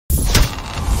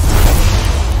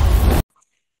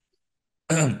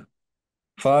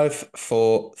Five,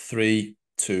 four, three,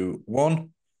 two, one.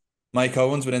 Mike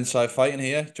Owens with Inside Fighting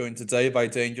here, joined today by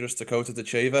dangerous Dakota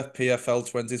Ditcheva, PFL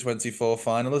 2024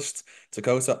 finalist.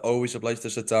 Dakota, always a place to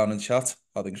sit down and chat.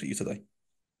 How things for you today?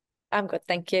 I'm good,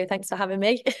 thank you. Thanks for having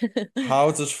me.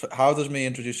 How does me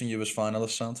introducing you as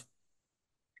finalist sound?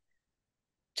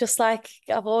 Just like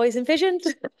I've always envisioned.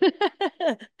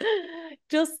 I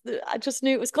just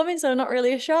knew it was coming, so not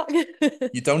really a shock.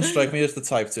 You don't strike me as the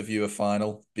type to view a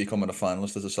final, becoming a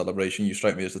finalist as a celebration. You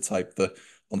strike me as the type that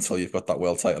until you've got that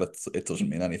world title, it doesn't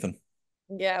mean anything.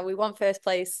 Yeah, we want first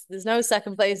place. There's no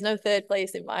second place, no third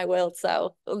place in my world.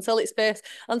 So until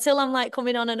I'm like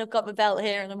coming on and I've got my belt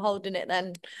here and I'm holding it, then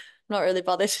I'm not really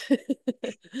bothered.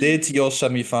 Did your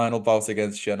semi-final bout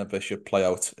against Jena Bishop play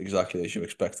out exactly as you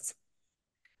expected?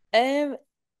 Um,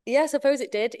 yeah, I suppose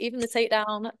it did. Even the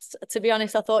takedown, to be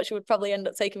honest, I thought she would probably end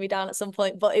up taking me down at some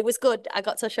point, but it was good. I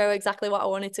got to show exactly what I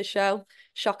wanted to show,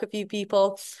 shock a few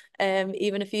people.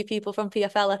 Even a few people from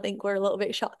PFL, I think, were a little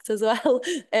bit shocked as well.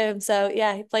 So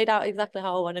yeah, it played out exactly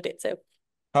how I wanted it to.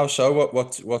 How so?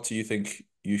 What do you think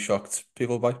you shocked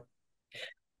people by?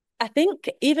 I think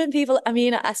even people, I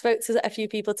mean, I spoke to a few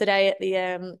people today at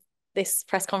the this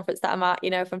press conference that I'm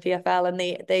at, from PFL, and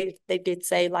they did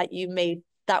say like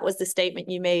that was the statement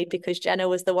you made because Jenna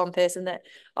was the one person that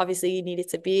obviously you needed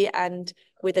to be, and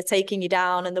with her taking you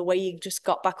down and the way you just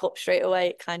got back up straight away,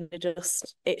 it kind of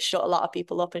just it shut a lot of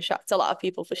people up and shocked a lot of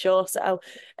people for sure. So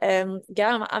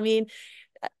yeah, I mean,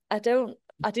 I don't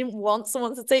I didn't want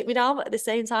someone to take me down, but at the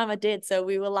same time I did. So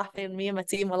we were laughing, me and my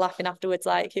team were laughing afterwards,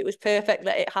 like it was perfect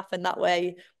that it happened that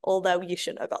way, although you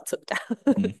shouldn't have got took down.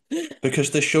 Mm.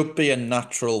 Because there should be a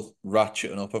natural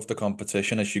ratcheting up of the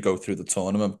competition as you go through the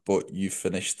tournament, but you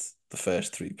finished the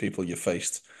first three people you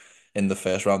faced in the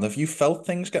first round. Have you felt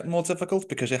things getting more difficult?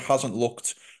 Because it hasn't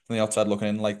looked from the outside looking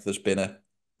in like there's been a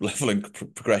leveling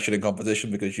progression in competition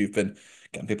because you've been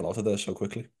getting people out of there so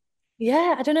quickly.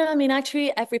 Yeah, I don't know. I mean, I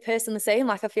treat every person the same.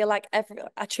 Like I feel like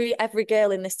I treat every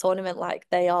girl in this tournament like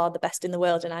they are the best in the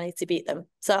world and I need to beat them.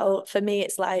 So for me,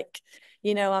 it's like,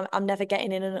 I'm never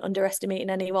getting in and underestimating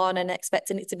anyone and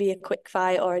expecting it to be a quick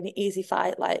fight or an easy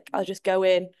fight. Like I'll just go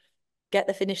in, get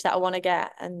the finish that I want to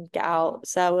get and get out.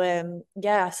 So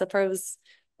yeah, I suppose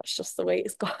that's just the way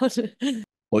it's gone.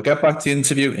 We'll get back to the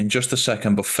interview in just a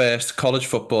second, but first, college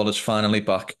football is finally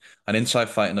back, and Inside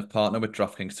Fighting have partnered with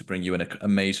DraftKings to bring you an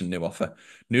amazing new offer.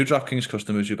 New DraftKings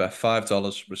customers who bet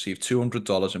 $5 receive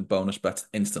 $200 in bonus bets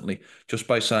instantly just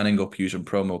by signing up using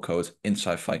promo code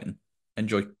Inside Fighting.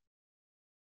 Enjoy.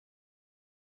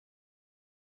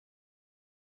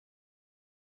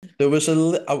 There was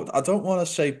I don't want to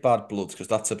say bad blood because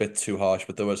that's a bit too harsh,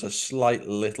 but there was a slight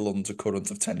little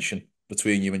undercurrent of tension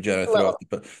between you and Jenna A little,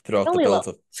 throughout the only a build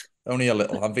little. up. Only a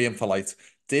little. I'm being polite.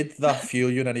 Did that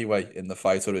fuel you in any way in the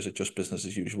fight, or is it just business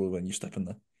as usual when you step in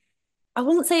there? I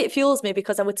wouldn't say it fuels me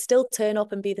because I would still turn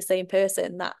up and be the same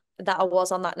person that I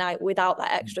was on that night without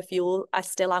that extra fuel. I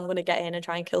still am going to get in and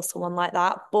try and kill someone like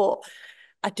that. But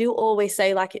I do always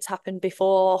say like it's happened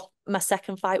before my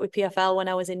second fight with PFL when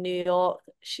I was in New York.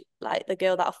 Like the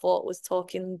girl that I fought was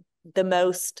talking the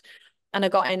most and I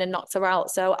got in and knocked her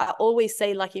out. So I always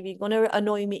say like if you're going to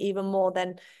annoy me even more,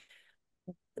 then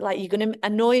like you're going to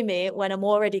annoy me when I'm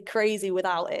already crazy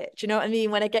without it. Do you know what I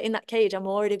mean? When I get in that cage, I'm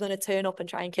already going to turn up and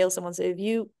try and kill someone. So if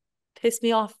you piss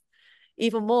me off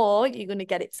even more, you're going to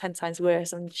get it 10 times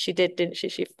worse. And she did, didn't she?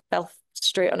 She fell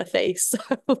straight on her face.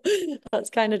 So that's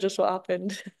kind of just what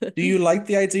happened. Do you like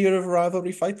the idea of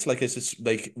rivalry fights? Like, is it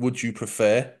like, would you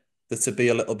prefer there to be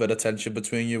a little bit of tension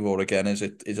between you, or again, is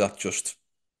that just,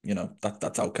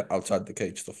 that's outside the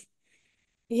cage stuff?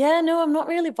 Yeah, no, I'm not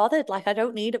really bothered. Like, I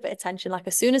don't need a bit of tension. Like,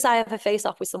 as soon as I have a face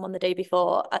off with someone the day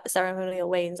before at the ceremonial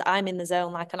weigh-ins, I'm in the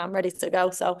zone, like, and I'm ready to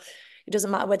go. So it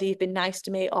doesn't matter whether you've been nice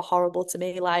to me or horrible to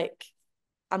me. Like,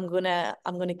 I'm gonna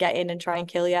get in and try and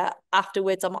kill you.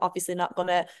 Afterwards, I'm obviously not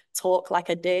gonna talk like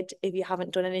I did if you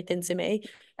haven't done anything to me.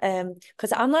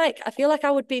 Because I feel like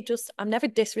I would be just I'm never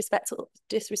disrespectful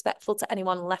to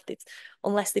anyone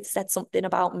unless they've said something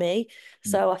about me.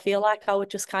 So I feel like I would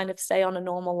just kind of stay on a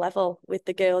normal level with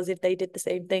the girls if they did the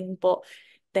same thing, but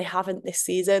they haven't this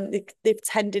season. They've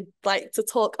tended like to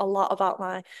talk a lot about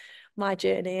my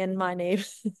journey and my name.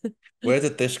 Where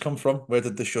did this come from? Where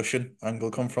did the shushing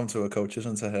angle come from to her coaches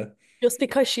and to her? Just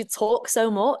because she talks so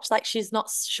much, like she's not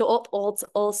shut up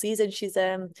all season. She's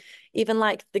even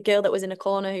like the girl that was in a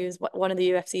corner who's one of the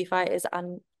UFC fighters,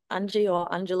 and Angie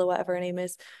or Angela, whatever her name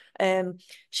is. Um,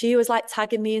 she was like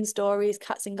tagging me in stories.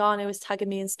 Kat Zingano was tagging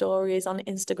me in stories on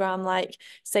Instagram, like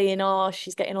saying, "Oh,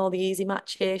 she's getting all the easy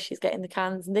matches, she's getting the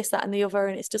cans and this, that, and the other."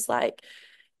 And it's just like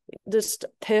just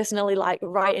personally like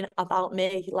writing about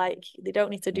me. Like they don't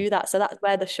need to do that. So that's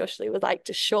where the shush it was like,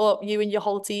 just shut up, you and your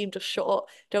whole team, just shut up,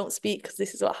 don't speak, because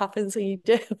this is what happens when you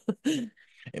do.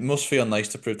 It must feel nice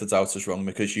to prove the doubters wrong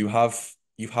because you have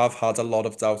had a lot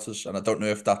of doubters, and I don't know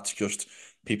if that's just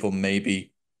people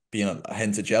maybe being a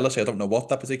hint of jealousy. I don't know what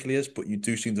that particularly is, but you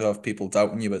do seem to have people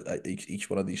doubting you at each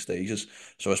one of these stages.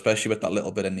 So especially with that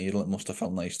little bit of needle, it must have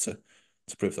felt nice to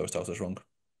prove those doubters wrong.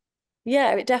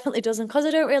 Yeah, it definitely doesn't, because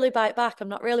I don't really bite back. I'm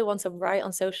not really one to write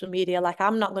on social media. Like,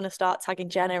 I'm not going to start tagging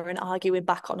Jena and arguing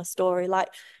back on a story. Like,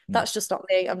 Mm. that's just not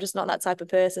me. I'm just not that type of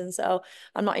person. So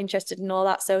I'm not interested in all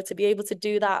that. So to be able to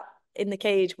do that in the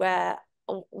cage,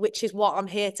 which is what I'm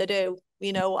here to do,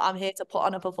 I'm here to put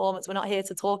on a performance. We're not here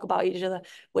to talk about each other.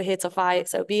 We're here to fight.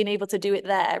 So being able to do it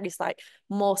there is like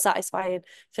more satisfying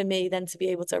for me than to be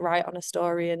able to write on a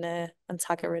story and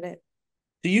tag her in it.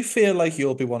 Do you feel like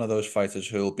you'll be one of those fighters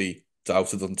who'll be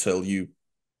doubted until you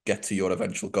get to your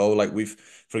eventual goal? Like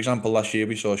for example, last year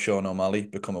we saw Sean O'Malley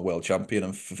become a world champion,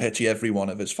 and for virtually every one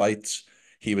of his fights,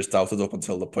 he was doubted up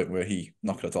until the point where he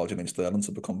knocked out Aljamain Sterling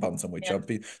to become bantamweight Yeah.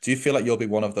 champion. Do you feel like you'll be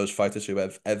one of those fighters who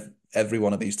every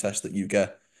one of these tests that you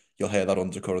get, you'll hear that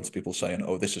undercurrent of people saying,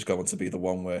 "Oh, this is going to be the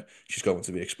one where she's going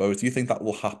to be exposed." Do you think that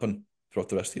will happen throughout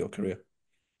the rest of your career?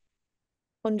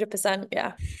 100%,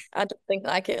 yeah. I don't think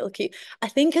like it'll keep. I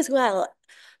think as well,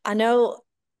 I know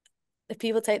if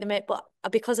people take the mic, but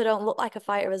because I don't look like a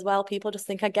fighter as well, people just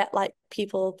think I get like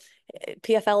people.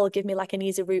 PFL will give me like an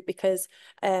easy route because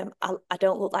I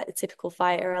don't look like the typical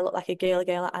fighter. I look like a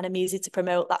girl, and I'm easy to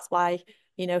promote. That's why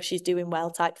she's doing well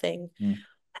type thing. Mm.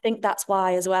 I think that's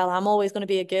why as well. I'm always going to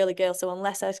be a girly girl, so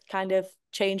unless I kind of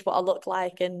change what I look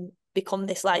like and become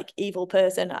this like evil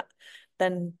person,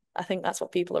 then I think that's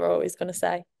what people are always going to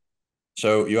say.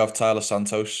 So you have Talia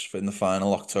Santos in the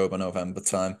final October, November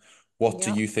time. What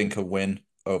do Yeah. you think a win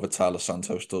over Talia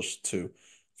Santos does to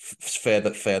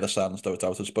further silence those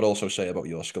doubters, but also say about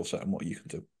your skill set and what you can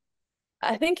do?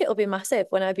 I think it'll be massive.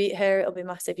 When I beat her, it'll be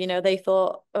massive. They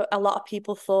thought a lot of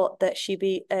people thought that she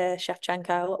beat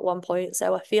Shevchenko at one point.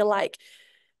 So I feel like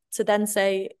to then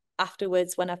say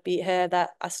afterwards when I've beat her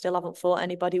that I still haven't fought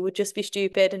anybody would just be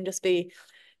stupid and just be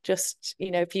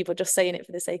people just saying it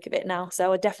for the sake of it now.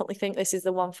 So I definitely think this is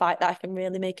the one fight that I can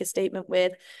really make a statement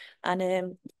with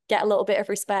and get a little bit of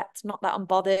respect. Not that I'm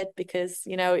bothered because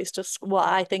it's just what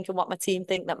I think and what my team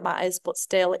think that matters, but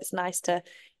still it's nice to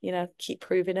keep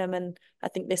proving them, and I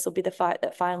think this will be the fight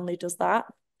that finally does that,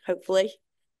 hopefully.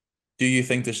 Do you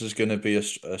think this is going to be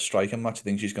a striking match? Do you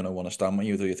think she's going to want to stand with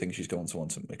you? Or do you think she's going to want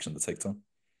to mix in the takedown?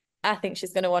 I think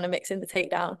she's going to want to mix in the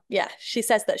takedown. Yeah, she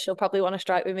says that she'll probably want to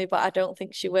strike with me, but I don't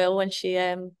think she will when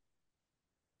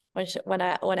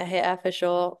I hit her for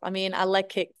sure. I mean, I leg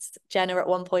kicked Jena at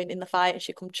one point in the fight, and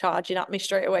she come charging at me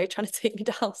straight away, trying to take me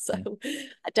down. So Mm.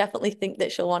 I definitely think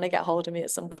that she'll want to get hold of me at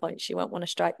some point. She won't want to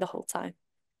strike the whole time.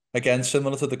 Again,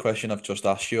 similar to the question I've just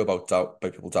asked you about doubt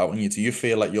by people doubting you, do you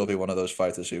feel like you'll be one of those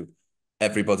fighters who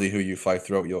everybody who you fight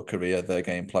throughout your career, their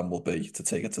game plan will be to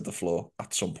take it to the floor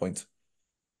at some point?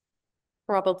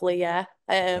 Probably, yeah.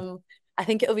 I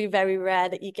think it'll be very rare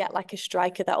that you get like a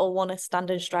striker that will want to stand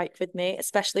and strike with me,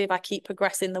 especially if I keep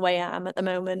progressing the way I am at the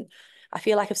moment. I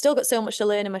feel like I've still got so much to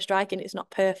learn in my striking. It's not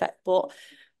perfect, but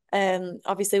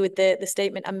obviously with the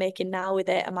statement I'm making now with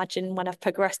it, imagine when I've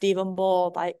progressed even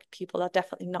more, like people are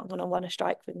definitely not going to want to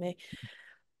strike with me.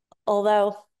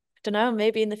 Although, I don't know,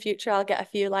 maybe in the future I'll get a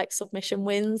few like submission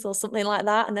wins or something like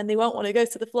that, and then they won't want to go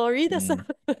to the floor either. So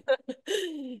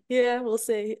Mm. yeah, we'll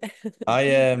see.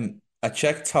 I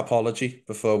checked Topology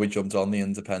before we jumped on the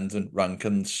independent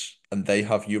rankings, and they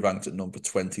have you ranked at number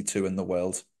 22 in the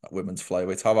world at women's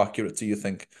flyweight. How accurate do you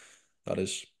think that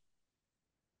is?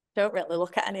 Don't really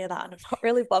look at any of that, and I'm not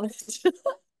really bothered.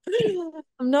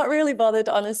 I'm not really bothered,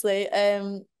 honestly.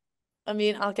 I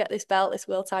mean, I'll get this belt, this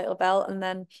world title belt, and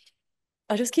then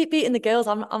I'll just keep beating the girls.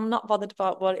 I'm not bothered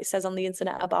about what it says on the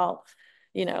internet about,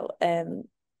 you know, um,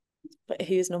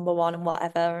 who's number one and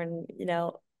whatever. And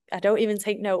I don't even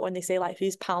take note when they say like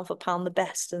who's pound for pound the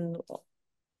best and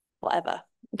whatever.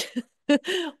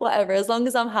 Whatever. As long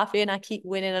as I'm happy and I keep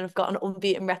winning and I've got an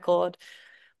unbeaten record,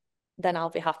 then I'll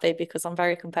be happy because I'm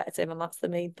very competitive and that's the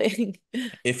main thing.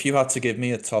 If you had to give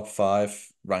me a top five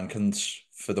rankings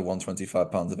for the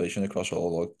 125-pound division across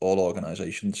all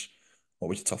organizations, what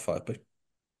would your top five be?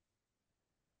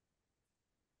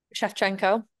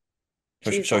 Shevchenko,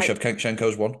 So, she's so like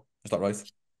Shevchenko's one. Is that right?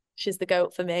 she's the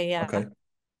goat for me. Yeah, Okay.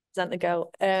 present the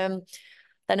goat. Then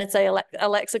I'd say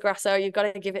Alexa Grasso. You've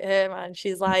got to give it her, man.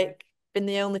 She's like been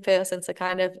the only person to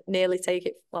kind of nearly take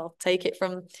it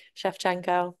from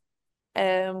Shevchenko.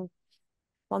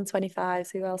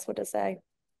 125s. Who else would I say?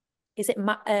 is it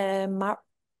Marriott?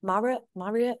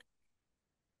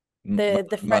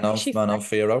 The friend, is she Man friend? of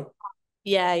Firo.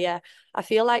 Yeah, yeah. I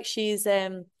feel like she's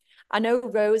I know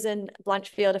Rose and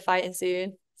Blanchfield are fighting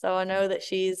soon, so I know that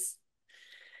she's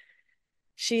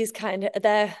kind of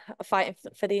they're fighting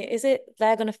for the is it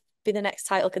they're gonna be the next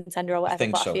title contender or I whatever,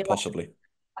 think but so, possibly.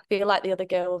 I feel like the other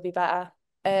girl will be better.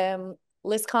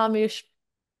 Liz Carmouche,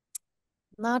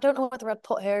 no, I don't know whether I'd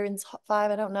put her in top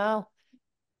five. I don't know.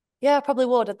 Yeah, I probably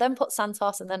would. I'd then put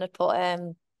Santos and then I'd put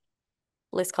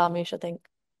Liz Carmouche, I think.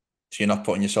 So you're not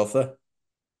putting yourself there.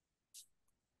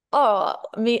 Oh,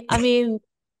 me, I mean,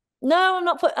 no, I'm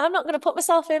not gonna put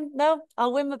myself in. No,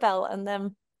 I'll win my belt and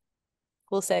then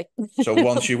we'll see. So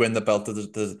once you win the belt,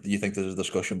 you think there's a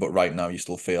discussion, but right now you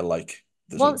still feel like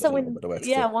Once I there's a little win, bit of work to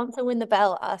yeah, do. once I win the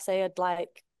belt, I say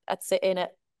I'd sit in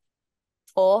at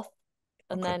fourth,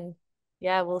 and Okay. then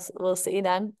yeah, we'll see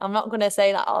then. I'm not gonna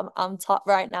say that I'm top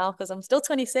right now because I'm still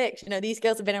 26. You know, these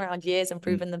girls have been around years and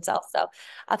Mm, proven themselves, so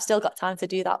I've still got time to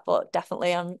do that. But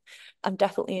definitely, I'm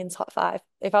definitely in top five.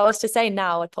 If I was to say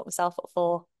now, I'd put myself at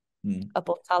four mm.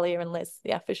 above Talia and Liz.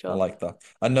 Yeah, for I sure. like that.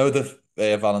 I know that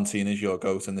Valentina is your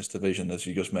goat in this division, as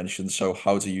you just mentioned. So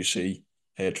how do you see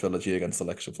her trilogy against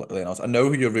Alexa playing out? I know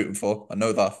who you're rooting for. I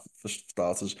know that for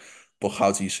starters, but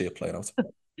how do you see it playing out?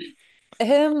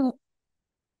 Um,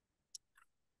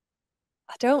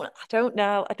 I don't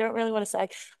know. I don't really want to say.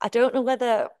 I don't know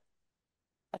whether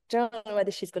I don't know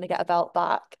whether she's going to get a belt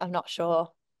back. I'm not sure.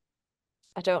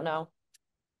 I don't know.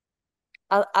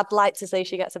 I'd like to say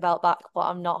she gets a belt back, but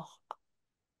I'm not.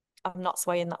 I'm not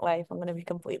swaying that way, if I'm going to be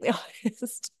completely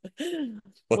honest.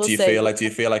 But We'll see. do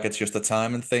you feel like it's just a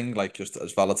timing thing? Like just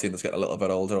as Valentina's getting a little bit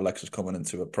older, Alexa's coming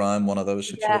into a prime, one of those Yeah,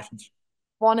 situations?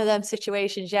 one of them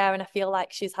situations, yeah. And I feel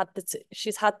like she's had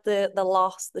the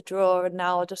loss, the draw, and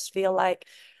now I just feel like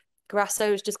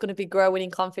Grasso is just going to be growing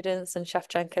in confidence, and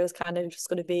Shevchenko is kind of just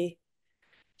going to be.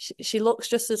 She looks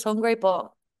just as hungry,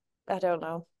 but I don't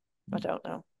know. I don't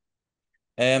know.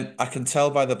 I can tell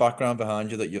by the background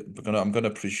behind you that I'm gonna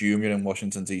presume you're in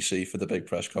Washington, DC for the big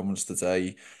press conference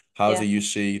today. How do Yeah. you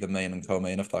see the main and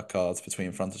co-main of that card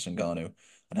between Francis Ngannou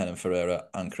and Henan Ferreira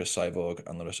and Chris Cyborg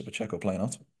and Larissa Pacheco playing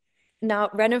out? Now,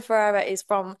 Renan Ferreira is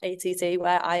from ATT,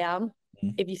 where I am.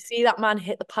 Mm. If you see that man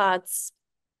hit the pads,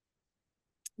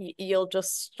 you'll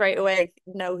just straight away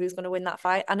know who's going to win that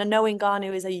fight. And I know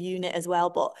Ngannou is a unit as well,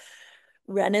 but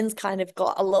Renan's kind of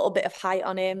got a little bit of height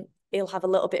on him. He'll have a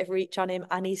little bit of reach on him,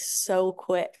 and he's so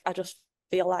quick. I just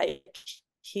feel like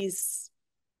he's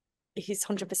he's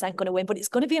 100% going to win, but it's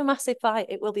going to be a massive fight.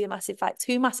 It will be a massive fight.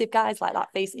 Two massive guys like that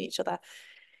facing each other.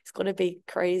 It's going to be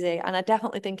crazy, and I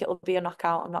definitely think it will be a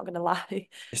knockout. I'm not going to lie.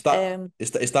 Is that Um,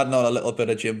 is that not a little bit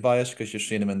of gym bias because you've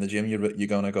seen him in the gym? You're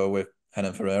gonna go with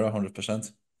Henan Ferreira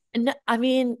 100%. and I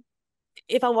mean,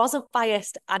 if I wasn't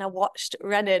biased and I watched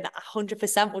Renan,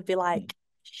 100% would be like,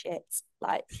 shit.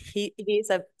 Like he's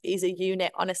a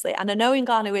unit, honestly. And I know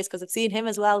Ngannou is because I've seen him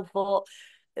as well, but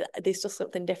there's just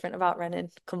something different about Renan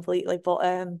completely. But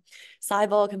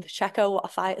Cyborg and Pacheco, what a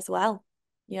fight as well.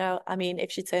 You know, I mean,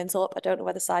 if she turns up, I don't know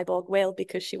whether Cyborg will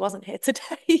because she wasn't here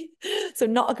today. So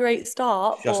not a great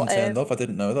start, She but hasn't turned up. I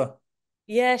didn't know that.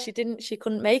 yeah, she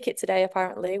couldn't make it today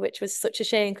apparently, which was such a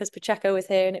shame because Pacheco was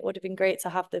here and it would have been great to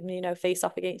have them, you know, face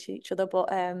off against each other. But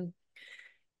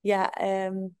yeah,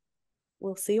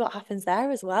 we'll see what happens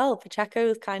there as well.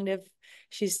 Pacheco's kind of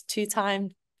she's two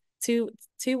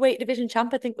two weight division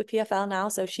champ, I think, with PFL now.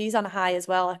 So she's on a high as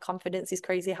well. Her confidence is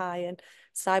crazy high and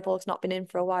Cyborg's not been in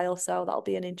for a while, so that'll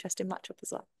be an interesting matchup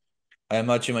as well. I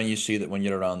imagine when you see that when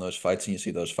you're around those fights and you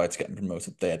see those fights getting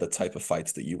promoted, they're the type of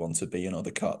fights that you want to be in, or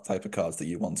the type of cards that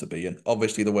you want to be in.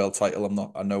 Obviously, the world title,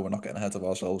 I know we're not getting ahead of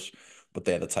ourselves, but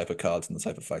they're the type of cards and the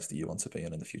type of fights that you want to be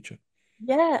in the future.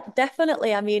 Yeah,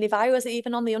 definitely. I mean, if I was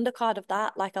even on the undercard of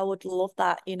that, like I would love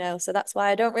that, you know. So that's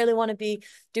why I don't really want to be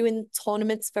doing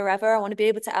tournaments forever. I want to be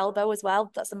able to elbow as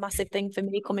well. That's a massive thing for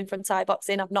me coming from Thai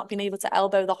boxing. I've not been able to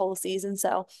elbow the whole season.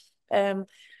 So um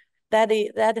they're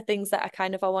the things that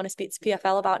I want to speak to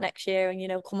PFL about next year and, you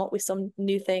know, come up with some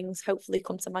new things, hopefully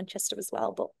come to Manchester as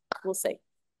well. But we'll see.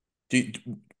 Do you,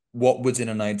 what would in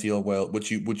an ideal world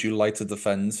would you like to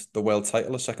defend the world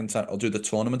title a second time, or do the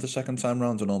tournament a second time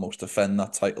round and almost defend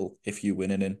that title if you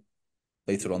win it in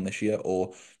later on this year,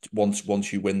 or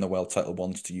once you win the world title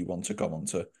once, do you want to go on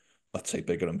to, let's say,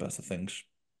 bigger and better things?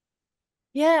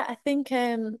 Yeah, I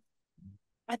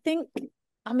think,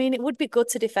 I mean, it would be good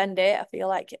to defend it, I feel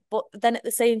like. But then at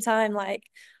the same time, like,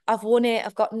 I've won it.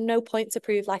 I've got no point to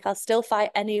prove. Like, I'll still fight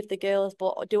any of the girls,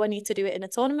 but do I need to do it in a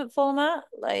tournament format?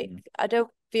 Like, Mm. I don't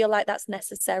feel like that's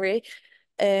necessary.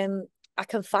 Um, I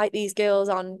can fight these girls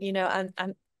on, you know, and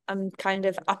I'm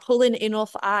pulling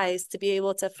enough eyes to be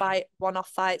able to fight one-off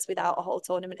fights without a whole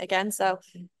tournament again. So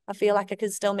I feel like I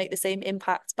can still make the same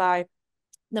impact by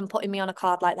them putting me on a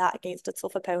card like that against a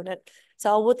tough opponent.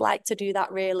 So I would like to do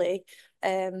that really.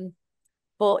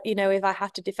 But if I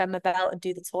have to defend my belt and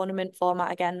do the tournament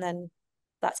format again, then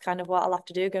that's kind of what I'll have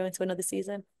to do going into another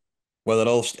season. Well,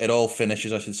 it all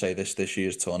finishes, I should say, this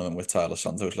year's tournament with Talia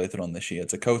Santos later on this year.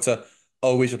 Dakota,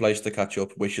 always a place to catch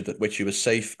up. Wish you a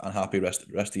safe and happy rest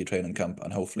of your training camp,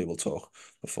 and hopefully we'll talk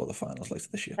before the finals later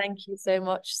this year. Thank you so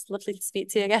much. It's lovely to speak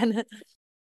to you again.